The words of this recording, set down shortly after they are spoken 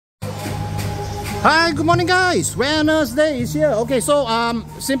Hi, good morning guys. Wednesday is here. Okay, so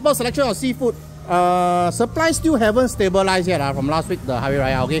simple selection of seafood. Supply still haven't stabilized yet from last week, the Hari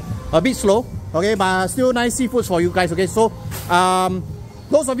Raya. Okay, a bit slow. Okay, but still nice seafoods for you guys. Okay, so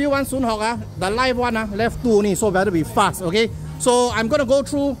those of you want soon Hock, the live one left 2 only, so better be fast. Okay, so I'm gonna go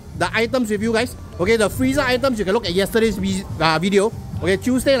through the items with you guys. Okay, the freezer items you can look at yesterday's video. Okay,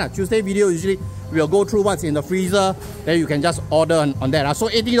 Tuesday video usually we'll go through what's in the freezer, then you can just order on that. So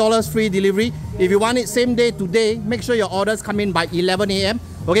 $80 free delivery. If you want it same day today, make sure your orders come in by 11 AM.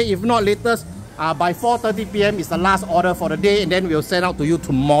 Okay, if not latest by 4:30 PM is the last order for the day, and then we'll send out to you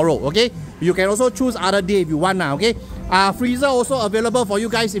tomorrow. Okay, you can also choose other day if you want now. Okay, freezer also available for you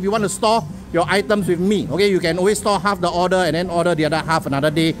guys if you want to store your items with me. Okay, you can always store half the order and then order the other half another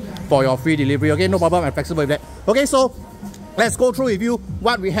day for your free delivery. Okay, no problem, I'm flexible with that. Okay, so let's go through with you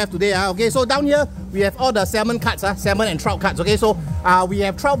what we have today. Okay, so down here we have all the salmon cuts, salmon and trout cuts. Okay, so we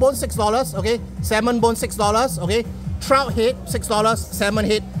have trout bone $6. Okay, salmon bone $6. Okay, trout head $6, salmon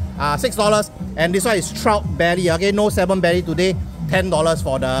head $6, and this one is trout belly. Okay, no salmon belly today. $10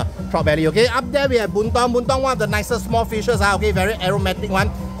 for the trout belly. Okay, up there we have buntong. Buntong, one of the nicest small fishes. Okay, very aromatic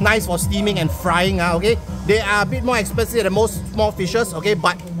one, nice for steaming and frying. Okay, they are a bit more expensive than most small fishes. Okay,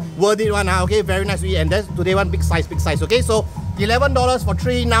 but worth it one. Okay, very nice to eat. And then today one big size. Okay, so $11 for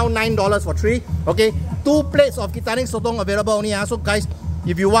 3, now $9 for 3. Okay, 2 plates of Kitanik sotong available only. So guys,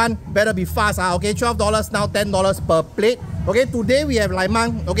 if you want, better be fast. Okay, $12 now, $10 per plate. Okay, today we have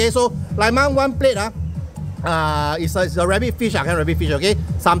laimang. Okay, so laimang 1 plate it's a rabbit fish, kind of rabbit fish. Okay,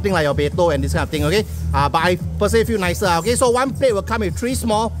 something like your beto and this kind of thing. Okay, but I personally feel nicer. Okay, so 1 plate will come with 3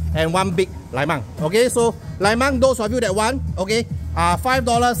 small and 1 big laimang. Okay, so laimang, those of you that want, okay,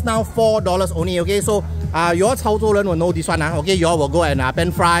 $5 now, $4 only. Okay, so your Chaozhou will know this one. Okay, you all will go and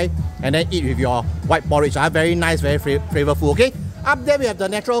pan fry and then eat with your white porridge. Very nice, very flavorful. Okay, up there we have the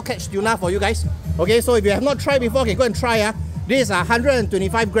natural catch tuna for you guys. Okay, so if you have not tried before, okay, go and try. This is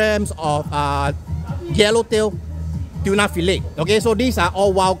 125 grams of yellowtail tuna fillet. Okay, so these are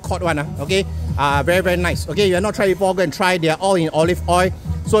all wild caught one. Okay, very nice. Okay, you have not tried before, go and try. They are all in olive oil.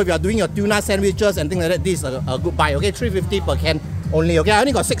 So if you are doing your tuna sandwiches and things like that, this is a good buy. Okay, $3.50 per can only. Okay, I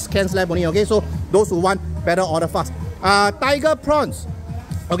only got 6 cans left only. Okay, so those who want, better order fast. Tiger prawns.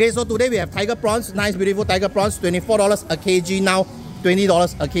 Okay, so today we have tiger prawns, nice beautiful tiger prawns, $24 a kg now,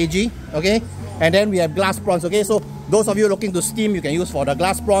 $20 a kg. Okay, and then we have glass prawns. Okay, so those of you looking to steam, you can use for the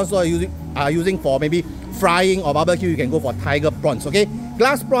glass prawns, or using for maybe frying or barbecue, you can go for tiger prawns. Okay,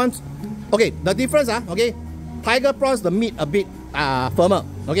 glass prawns. Okay, the difference okay, tiger prawns, the meat a bit firmer.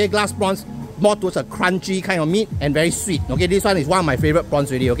 Okay, glass prawns more towards a crunchy kind of meat and very sweet. Okay, this one is one of my favorite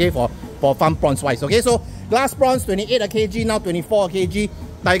prawns really. Okay, for farm prawns wise. Okay, so glass prawns 28 a kg now, 24 a kg.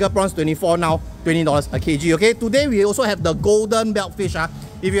 Tiger prawns 24 now, $20 a kg. Okay, today we also have the golden beltfish.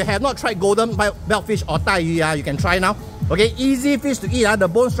 If you have not tried golden beltfish or tai yu, you can try now. Okay, easy fish to eat. The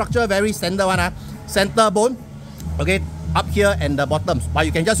bone structure very standard one. Center bone. Okay, up here and the bottoms. But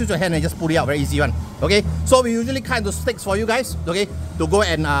you can just use your hand and just pull it out. Very easy one. Okay, so we usually cut into sticks for you guys. Okay, to go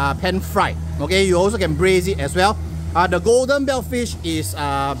and pan fry. Okay, you also can braise it as well. The golden beltfish is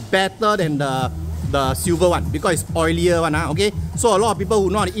better than the silver one because it's oilier one. Okay, so a lot of people who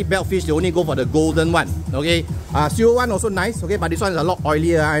know how to eat beltfish, they only go for the golden one. Okay, silver one also nice. Okay, but this one is a lot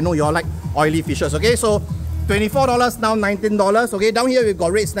oilier. I know you all like oily fishes. Okay, so $24 now, $19. Okay, down here we've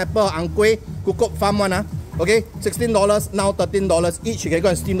got red snapper, angkui, kukop farm one. Okay, $16 now, $13 each. You can go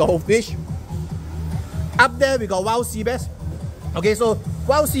and steam the whole fish. Up there we got wild seabass. Okay, so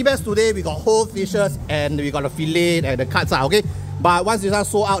wild seabass today we got whole fishes and we got the fillet and the cuts. Okay, but once this one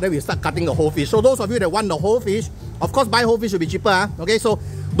sold out, then we start cutting the whole fish. So those of you that want the whole fish, of course buy whole fish will be cheaper. Okay, so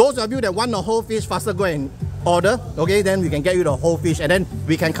those of you that want the whole fish, faster go and order. Okay, then we can get you the whole fish and then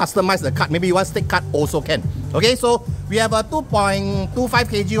we can customize the cut. Maybe you want steak cut also can. Okay, so we have a 2.25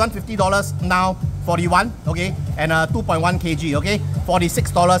 kg, $150 now, 41. Okay, and a 2.1 kg. Okay,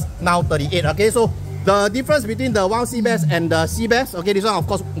 $46 now, 38. Okay, so the difference between the wild sea bass and the sea bass. Okay, this one of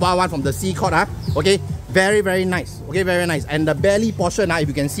course wild one from the sea caught. Okay, very nice. Okay, very nice. And the belly portion, if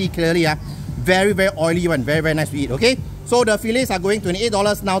you can see clearly, very oily one, very nice to eat. Okay, so the fillets are going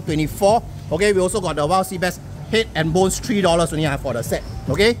 $28 now, 24. Okay, we also got the wild sea bass head and bones, $3 only for the set.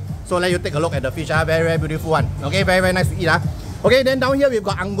 Okay, so let you take a look at the fish. Very beautiful one. Okay, very nice to eat. Okay, then down here we've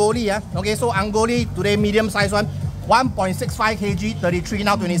got angoli. Okay, so angoli today medium size one, 1.65 kg, 33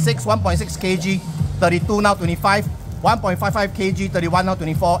 now, 26. 1.6 kg, 32 now, 25. 1.55 kg, 31 now,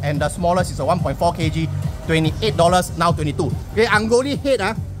 24. And the smallest is a 1.4 kg, $28 now, 22. Okay, angoli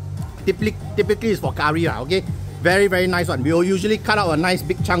head typically is for curry. Okay, very nice one. We will usually cut out a nice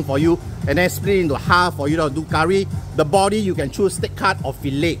big chunk for you and then split it into half for you to do curry. The body, you can choose steak cut or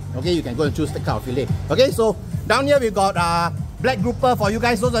fillet. Okay, you can go and choose steak cut or fillet. Okay, so down here we got black grouper for you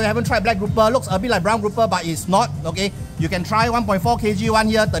guys. Those that haven't tried black grouper, looks a bit like brown grouper, but it's not. Okay, you can try 1.4 kg one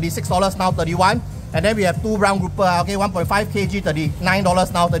here, $36 now, 31. And then we have two brown grouper. Okay, 1.5 kg,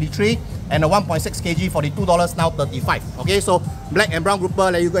 $39 now, 33. And a 1.6 kg, $42 now, 35. Okay, so black and brown grouper,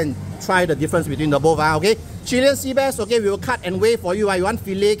 let you go and try the difference between the both. Okay, Chilean sea bass. Okay, we will cut and weigh for you. You want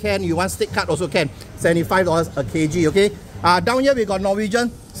fillet can, you want steak cut also can. $75 a kg. Okay, down here we got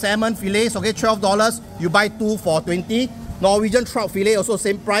Norwegian salmon fillets. Okay, $12. You buy two for 20. Norwegian trout fillet also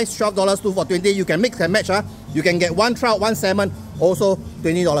same price, $12, two for 20. You can mix and match. You can get one trout, one salmon, also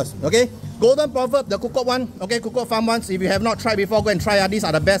 $20. Okay. Golden Proverb, the cooked one, okay, cooked farm ones. If you have not tried before, go and try. These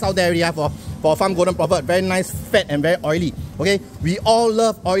are the best out there already for farm Golden Proverb. Very nice, fat and very oily. Okay, we all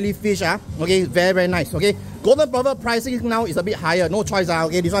love oily fish. Okay, very nice. Okay, Golden Proverb pricing now is a bit higher. No choice.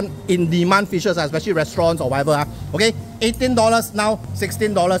 Okay, this one in demand fishes, especially restaurants or whatever. Okay, $18 now,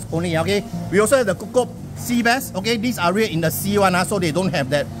 $16 only. Okay, we also have the cooked sea bass. Okay, these are reared in the sea one, so they don't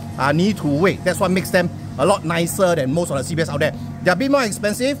have that need to wait. That's what makes them a lot nicer than most of the sea bass out there. They're a bit more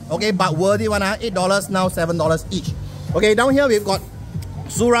expensive, okay, but worthy one. $8 now, $7 each. Okay, down here we've got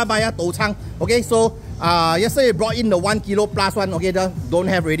Surabaya Chang. Okay, so yesterday we brought in the 1 kilo plus one. Okay, don't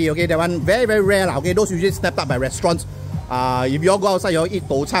have already. Okay, that one very rare. Okay, those usually snapped up by restaurants. If you all go outside, you all eat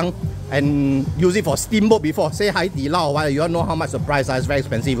Chang and use it for steamboat before. Say Hai Di Lao or whatever, you all know how much the price is. It's very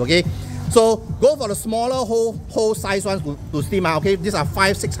expensive. Okay. So go for the smaller whole size ones to steam. Okay, these are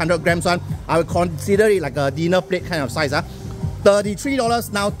 500-600 grams one. I would consider it like a dinner plate kind of size.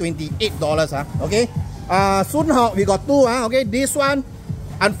 $33 now, $28. Okay. Soon Hock, we got two. Okay, this one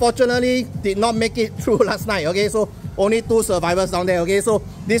unfortunately did not make it through last night. Okay, so only two survivors down there. Okay, so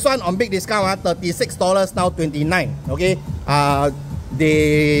this one on big discount. $36 now, $29. Okay.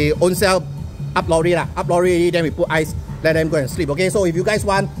 They own sell up lorry then we put ice, let them go and sleep. Okay, so if you guys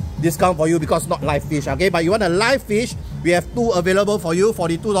want discount for you because not live fish, okay, but you want a live fish, we have two available for you,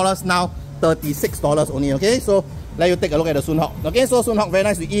 $42 now, $36 only. Okay, so let you take a look at the Soon Hock. Okay, so Soon Hock very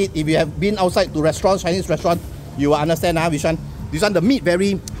nice to eat. If you have been outside to restaurants, Chinese restaurant, you will understand which one. This one, the meat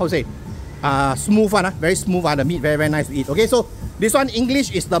very, how to say, smooth one, very smooth. The meat very nice to eat. Okay, so this one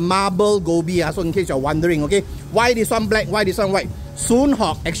English is the marble goby. So in case you're wondering, okay, why this one black, why this one white? Soon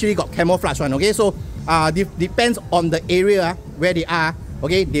Hock actually got camouflage one. Okay, so depends on the area where they are.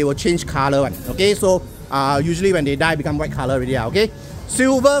 Okay, they will change color one. Okay, so usually when they die become white color already. Okay,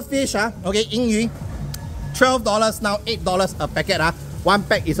 silverfish. Okay, 银鱼 $12 now, $8 a packet. One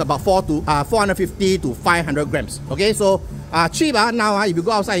pack is about 450 to 500 grams. Okay, so cheap now. If you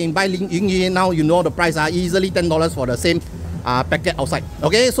go outside and buy 银鱼 now, you know the price. Easily $10 for the same packet outside.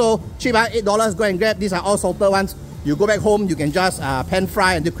 Okay, so cheap. $8. Go and grab. These are all salted ones. You go back home, you can just pan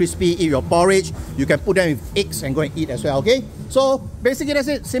fry until crispy, eat your porridge. You can put them with eggs and go and eat as well. Okay, so basically that's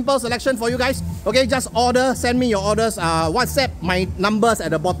it. Simple selection for you guys. Okay, just order, send me your orders. WhatsApp, my numbers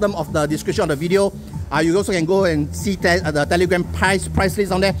at the bottom of the description of the video. You also can go and see the Telegram price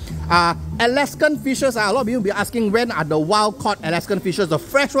list on there. Alaskan fishes, a lot of you will be asking when are the wild caught Alaskan fishes, the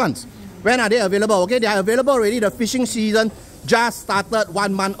fresh ones, when are they available? Okay, they are available already. The fishing season just started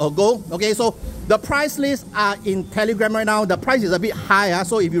 1 month ago. Okay, so the price lists are in Telegram right now. The price is a bit higher,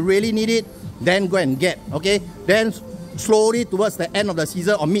 so if you really need it, then go and get. Okay, then slowly towards the end of the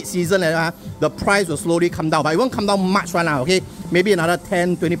season or mid-season, the price will slowly come down, but it won't come down much right now. Okay, maybe another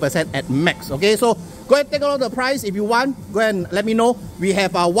 10-20% at max. Okay, so go ahead, take a look at the price. If you want, go ahead and let me know. We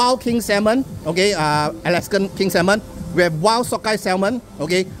have wild king salmon. Okay, Alaskan king salmon. We have wild sockeye salmon.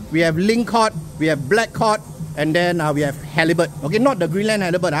 Okay, we have lingcod, we have black cod, and then we have halibut. Okay, not the Greenland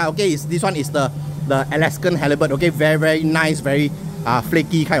halibut. Okay, this one is the Alaskan halibut. Okay, very nice, very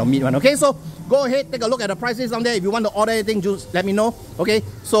flaky kind of meat one. Okay, so go ahead, take a look at the prices down there. If you want to order anything, just let me know. Okay,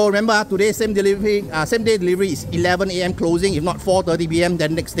 so remember today same day delivery is 11 AM closing. If not 4:30 PM,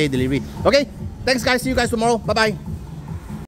 then next day delivery. Okay, thanks guys. See you guys tomorrow. Bye bye.